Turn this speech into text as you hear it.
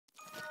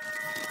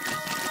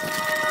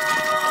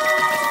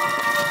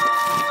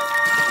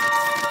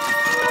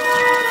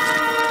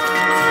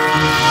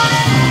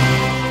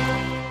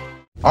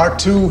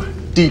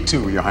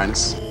R2-D2, Your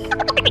Highness.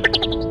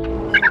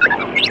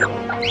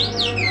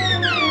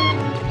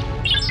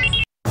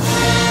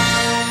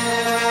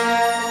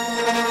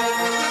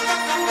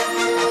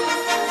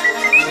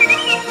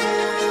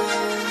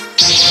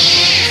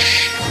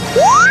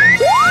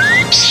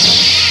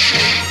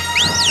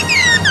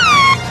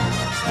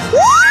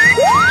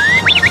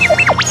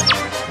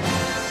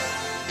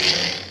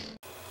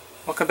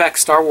 Welcome back,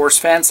 Star Wars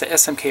fans, to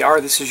SMKR.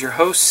 This is your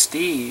host,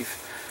 Steve.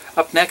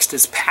 Up next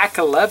is Pack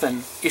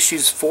 11,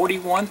 issues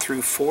 41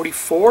 through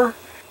 44.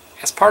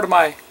 As part of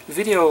my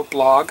video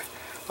blog,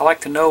 I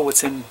like to know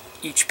what's in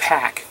each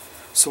pack.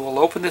 So we'll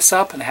open this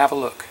up and have a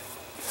look.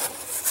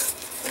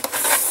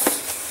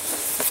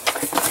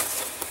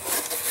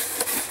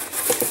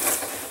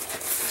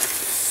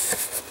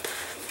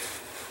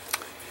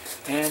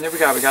 And there we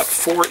go. We got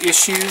 4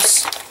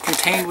 issues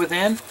contained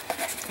within,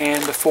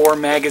 and the 4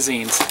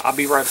 magazines. I'll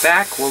be right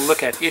back. We'll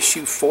look at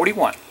issue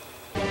 41.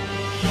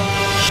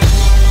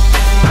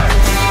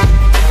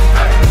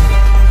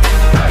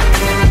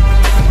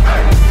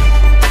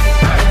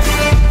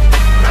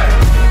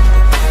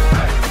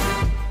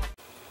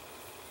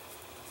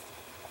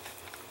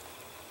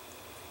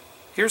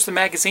 Here's the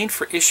magazine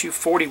for issue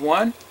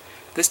 41.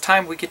 This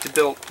time we get to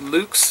build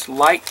Luke's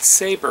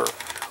lightsaber.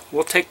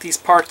 We'll take these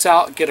parts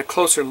out, get a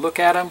closer look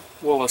at them.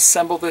 We'll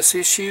assemble this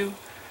issue.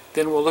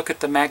 Then we'll look at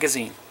the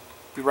magazine.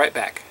 Be right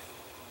back.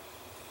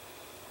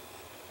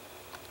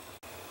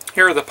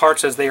 Here are the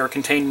parts as they are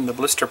contained in the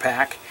blister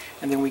pack,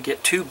 and then we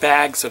get 2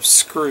 bags of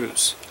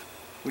screws.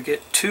 We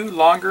get 2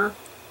 longer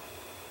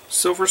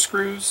silver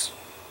screws,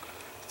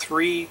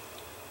 3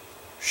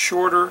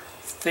 shorter,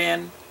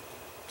 thin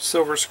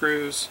silver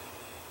screws,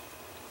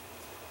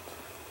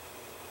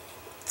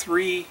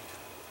 3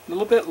 a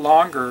little bit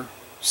longer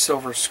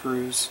silver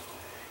screws,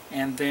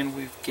 and then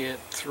we get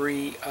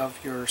 3 of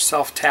your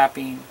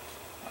self-tapping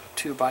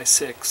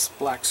 2x6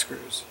 black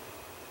screws.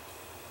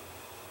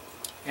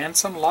 And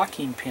some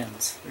locking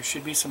pins. There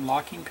should be some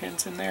locking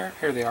pins in there.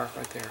 Here they are,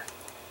 right there.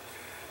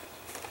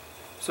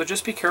 So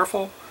just be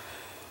careful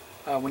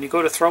when you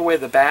go to throw away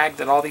the bag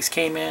that all these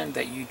came in,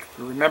 that you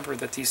remember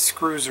that these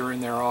screws are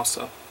in there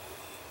also.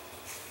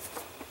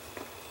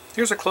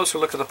 Here's a closer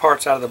look at the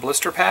parts out of the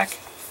blister pack.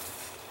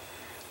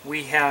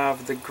 We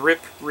have the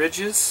grip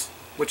ridges,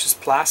 which is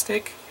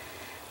plastic.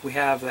 We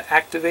have the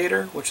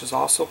activator, which is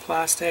also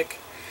plastic.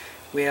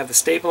 We have the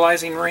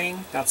stabilizing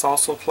ring, that's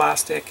also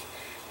plastic.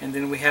 And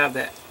then we have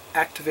the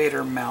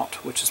activator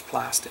mount, which is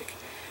plastic.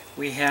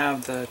 We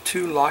have the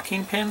 2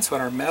 locking pins that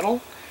are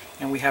metal,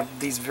 and we have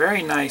these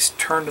very nice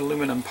turned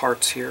aluminum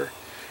parts here.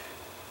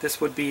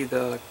 This would be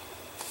the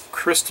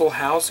crystal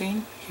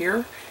housing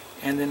here,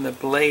 and then the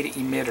blade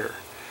emitter.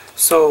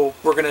 So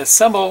we're going to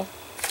assemble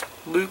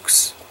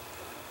Luke's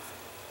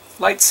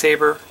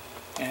lightsaber,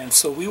 and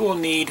so we will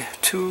need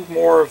 2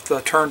 more of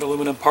the turned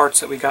aluminum parts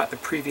that we got in the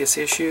previous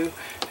issue,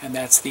 and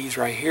that's these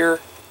right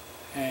here.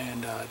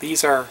 And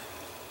these are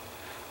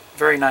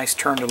very nice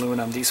turned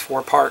aluminum, these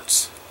 4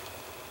 parts.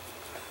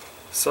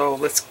 So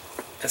let's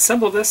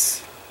assemble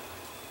this,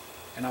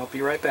 and I'll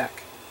be right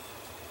back.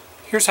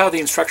 Here's how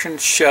the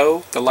instructions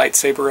show the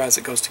lightsaber as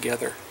it goes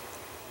together.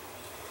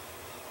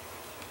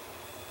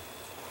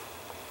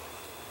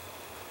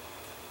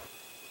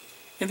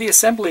 In the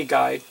assembly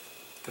guide,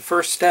 the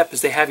first step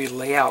is they have you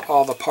lay out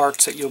all the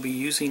parts that you'll be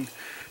using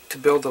to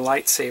build the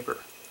lightsaber.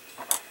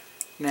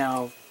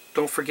 Now,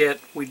 don't forget,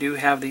 we do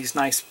have these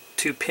nice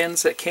 2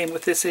 pins that came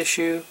with this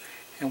issue,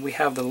 and we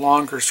have the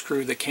longer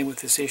screw that came with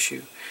this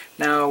issue.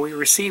 Now, we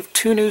received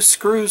 2 new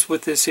screws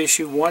with this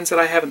issue, ones that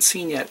I haven't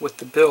seen yet with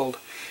the build,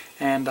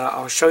 and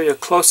I'll show you a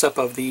close-up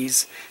of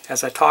these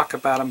as I talk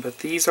about them, but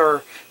these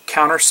are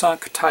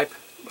countersunk type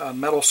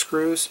metal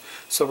screws,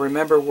 so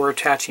remember, we're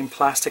attaching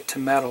plastic to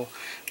metal.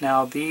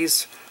 Now,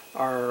 these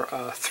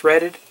are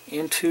threaded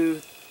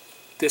into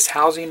this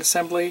housing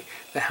assembly.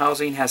 The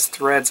housing has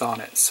threads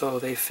on it, so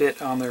they fit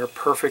on there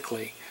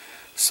perfectly.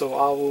 So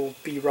I will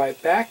be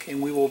right back,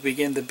 and we will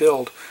begin the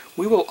build.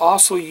 We will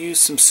also use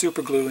some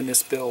super glue in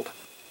this build,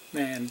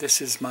 and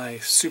this is my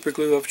super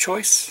glue of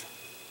choice.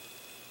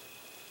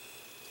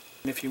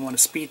 And if you want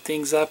to speed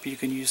things up, you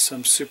can use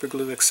some super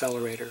glue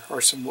accelerator, or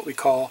some what we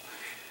call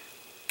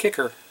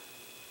kicker.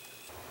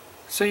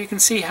 So you can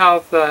see how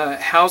the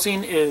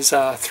housing is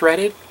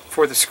threaded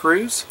for the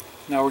screws.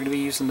 Now we're going to be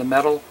using the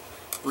metal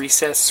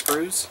recessed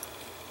screws.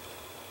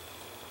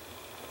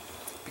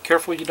 Be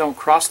careful you don't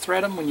cross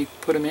thread them when you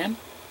put them in.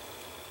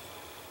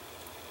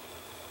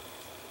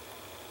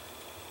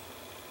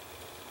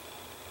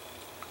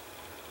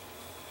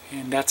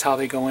 And that's how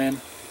they go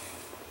in.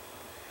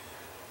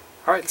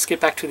 Alright, let's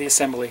get back to the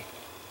assembly.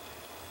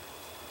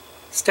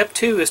 Step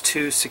 2 is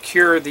to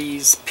secure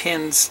these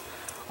pins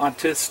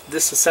onto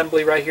this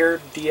assembly right here,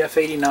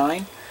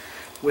 DF89,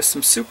 with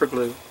some super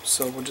glue.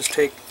 So we'll just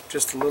take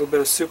just a little bit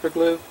of super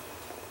glue,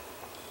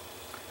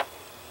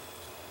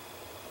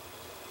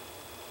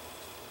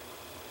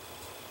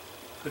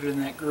 put it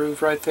in that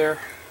groove right there.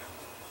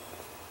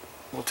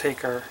 We'll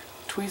take our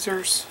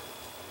tweezers,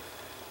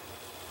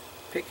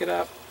 pick it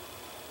up,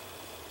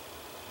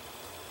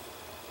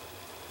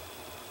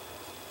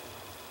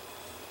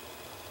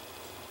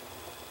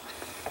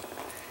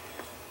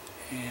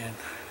 and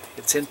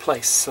it's in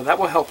place. So that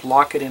will help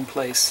lock it in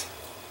place.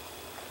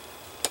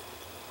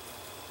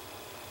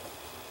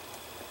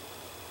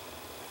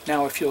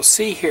 Now if you'll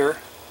see here,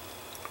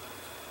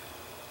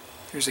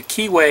 there's a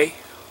keyway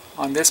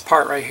on this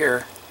part right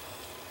here,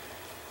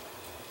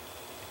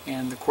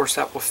 and of course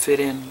that will fit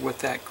in with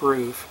that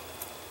groove.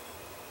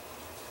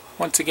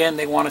 Once again,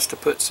 they want us to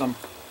put some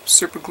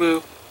super glue,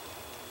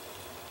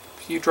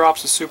 a few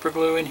drops of super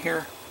glue in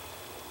here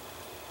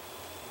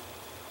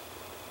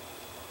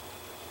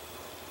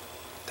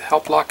to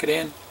help lock it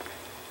in,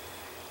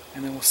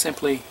 and then we'll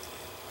simply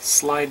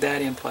slide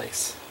that in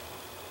place.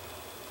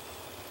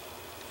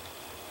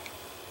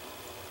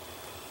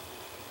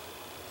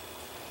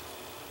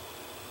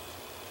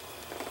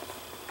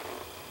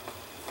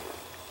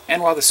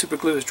 And while the super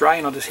glue is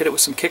drying, I'll just hit it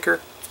with some kicker.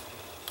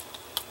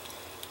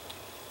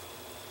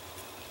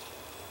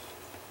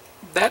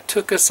 That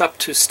took us up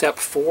to step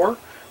 4.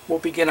 We'll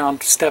begin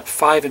on step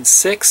 5 and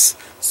 6.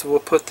 So we'll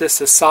put this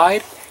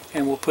aside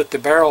and we'll put the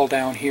barrel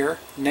down here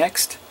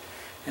next.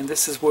 And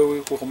this is where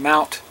we will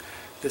mount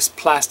this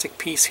plastic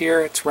piece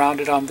here. It's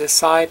rounded on this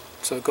side,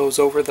 so it goes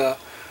over the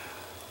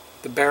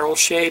barrel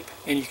shape.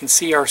 And you can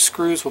see our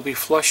screws will be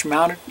flush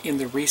mounted in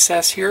the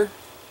recess here.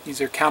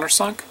 These are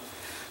countersunk.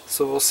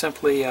 So we'll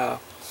simply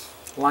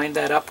line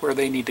that up where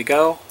they need to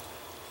go,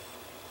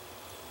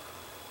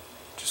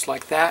 just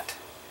like that,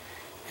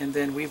 and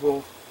then we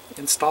will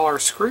install our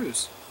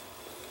screws.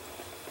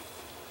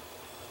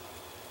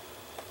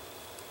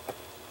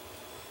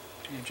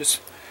 And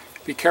just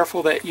be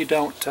careful that you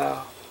don't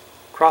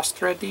cross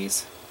thread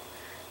these.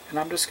 And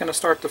I'm just going to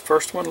start the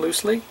first one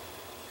loosely,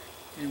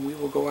 and we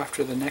will go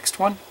after the next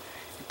one.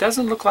 It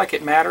doesn't look like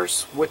it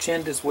matters which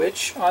end is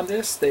which on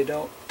this. They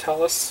don't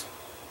tell us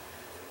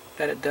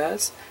that it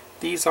does.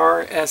 These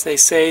are, as they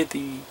say,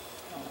 the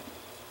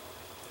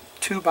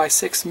 2 by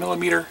 6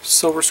 millimeter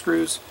silver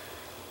screws,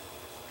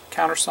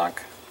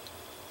 countersunk.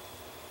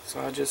 So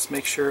I'll just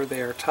make sure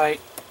they are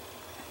tight.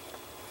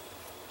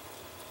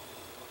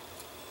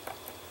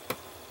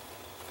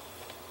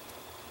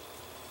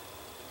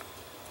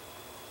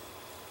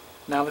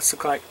 Now let's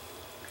look like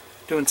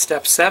doing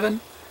step 7.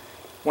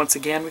 Once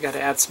again, we got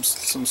to add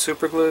some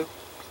super glue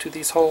to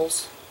these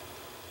holes.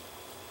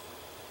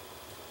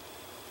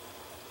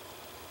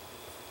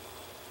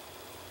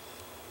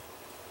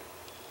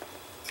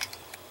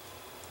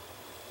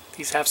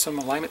 These have some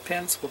alignment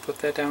pins. We'll put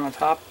that down on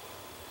top,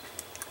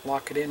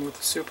 lock it in with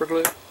the super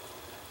glue,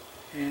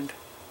 and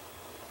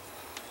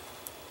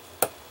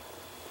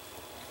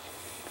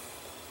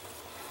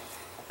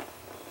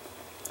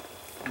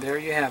there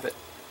you have it.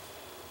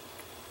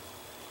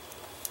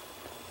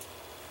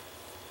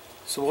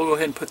 So we'll go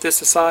ahead and put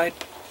this aside.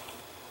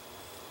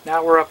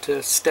 Now we're up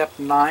to step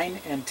 9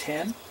 and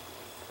 10.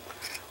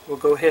 We'll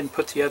go ahead and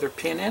put the other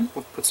pin in.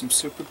 We'll put some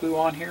super glue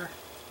on here.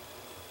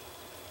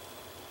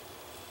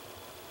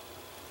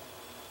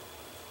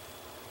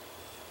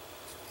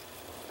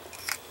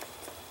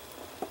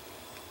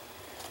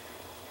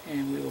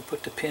 And we will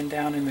put the pin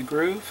down in the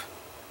groove.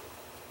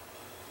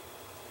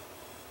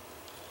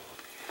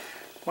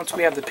 Once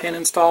we have the pin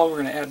installed,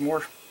 we're going to add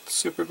more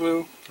super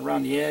glue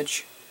around the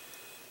edge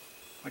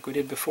like we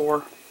did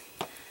before,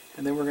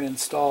 and then we're going to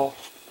install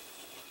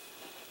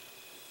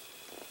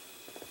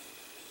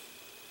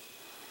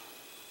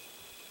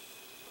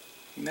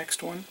the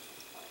next one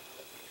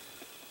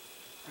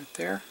right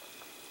there.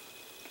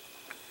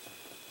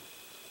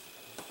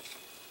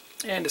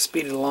 And to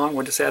speed it along,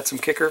 we'll just add some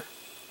kicker.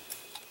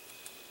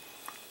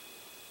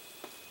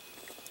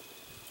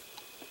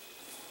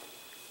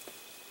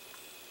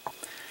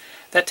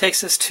 That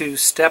takes us to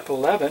step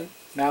 11.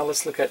 Now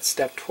let's look at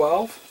step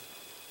 12.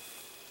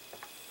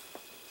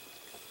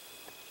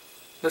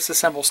 Let's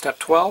assemble step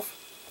 12.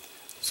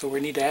 So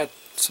we need to add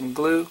some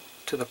glue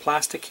to the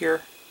plastic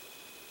here.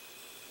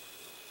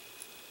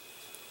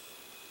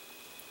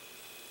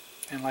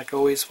 And like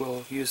always,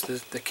 we'll use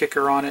the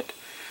kicker on it.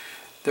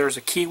 There's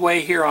a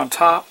keyway here on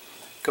top.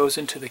 It goes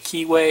into the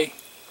keyway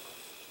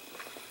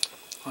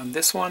on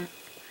this one,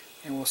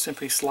 and we'll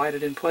simply slide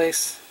it in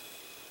place.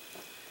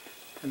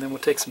 And then we'll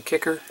take some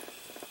kicker,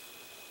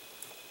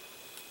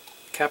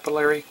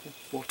 capillary,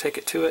 we'll take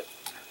it to it,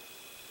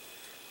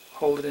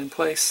 hold it in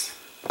place,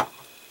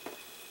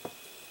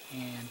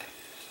 and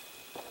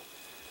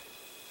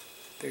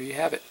there you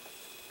have it.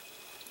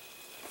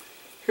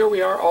 Here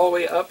we are all the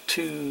way up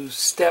to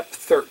step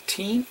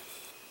 13.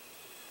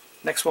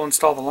 Next we'll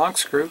install the long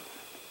screw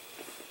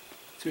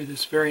through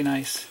this very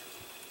nice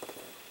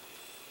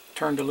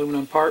turned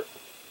aluminum part.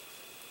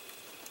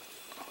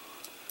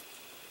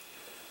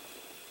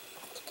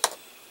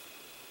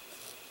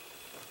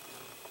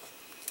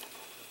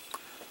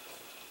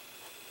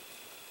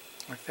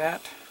 Like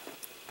that.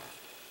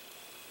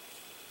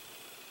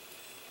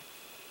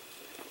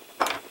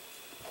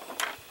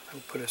 I'll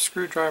put a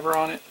screwdriver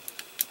on it.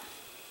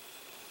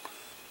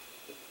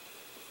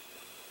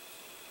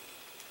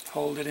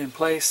 Hold it in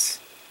place,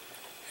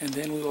 and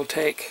then we will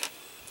take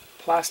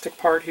plastic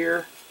part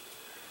here,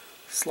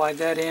 slide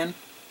that in.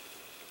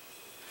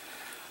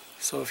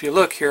 So if you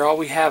look here, all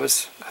we have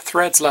is a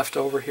threads left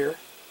over here.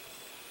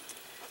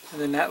 And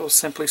then that will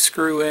simply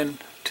screw in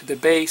to the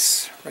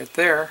base right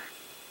there.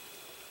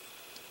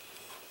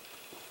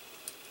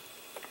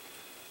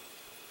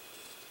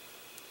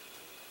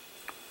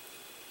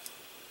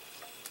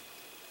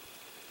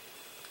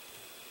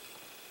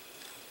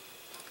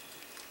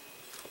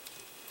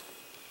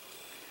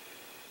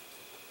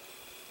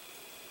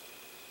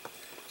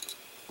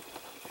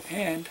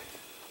 And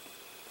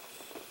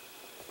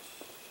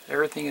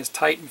everything is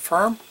tight and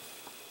firm,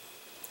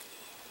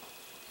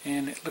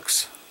 and it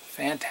looks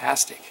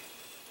fantastic,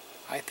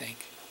 I think.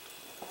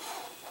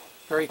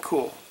 Very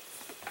cool.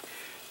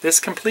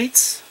 This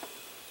completes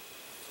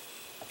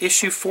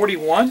issue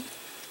 41.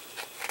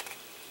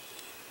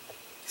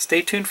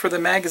 Stay tuned for the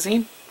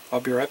magazine. I'll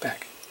be right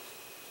back.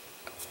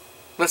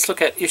 Let's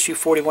look at issue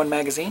 41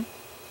 magazine.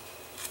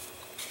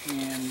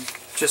 And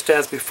just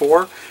as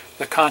before,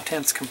 the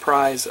contents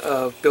comprise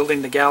of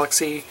Building the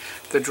Galaxy,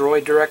 the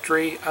Droid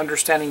Directory,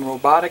 Understanding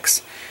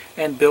Robotics,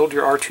 and Build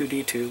Your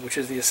R2-D2, which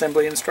is the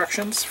assembly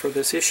instructions for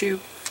this issue.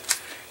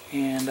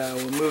 And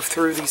we'll move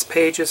through these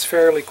pages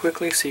fairly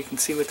quickly so you can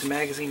see what the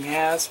magazine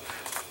has.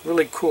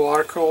 Really cool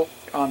article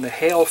on the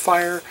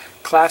Hailfire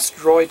class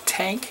droid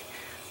tank,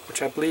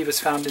 which I believe is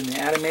found in the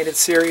animated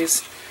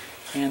series.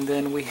 And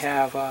then we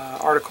have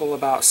an article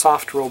about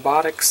soft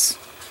robotics.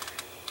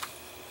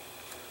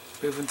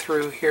 Moving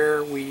through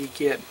here, we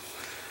get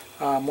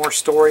more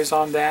stories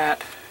on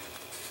that,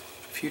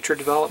 future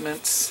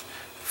developments,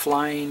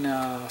 flying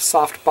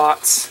soft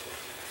bots,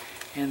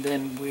 and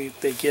then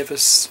they give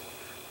us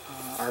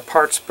our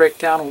parts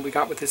breakdown, what we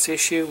got with this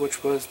issue,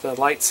 which was the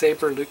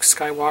lightsaber, Luke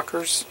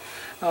Skywalker's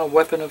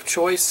weapon of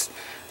choice.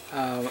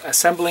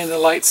 Assembling the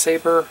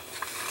lightsaber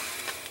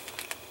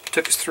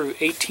took us through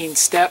 18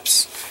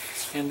 steps,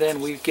 and then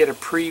we get a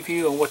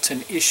preview on what's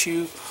in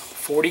issue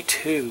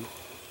 42.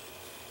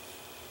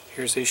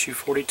 Here's issue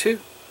 42.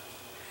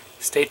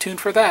 Stay tuned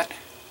for that.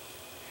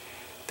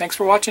 Thanks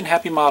for watching.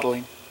 Happy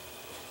modeling.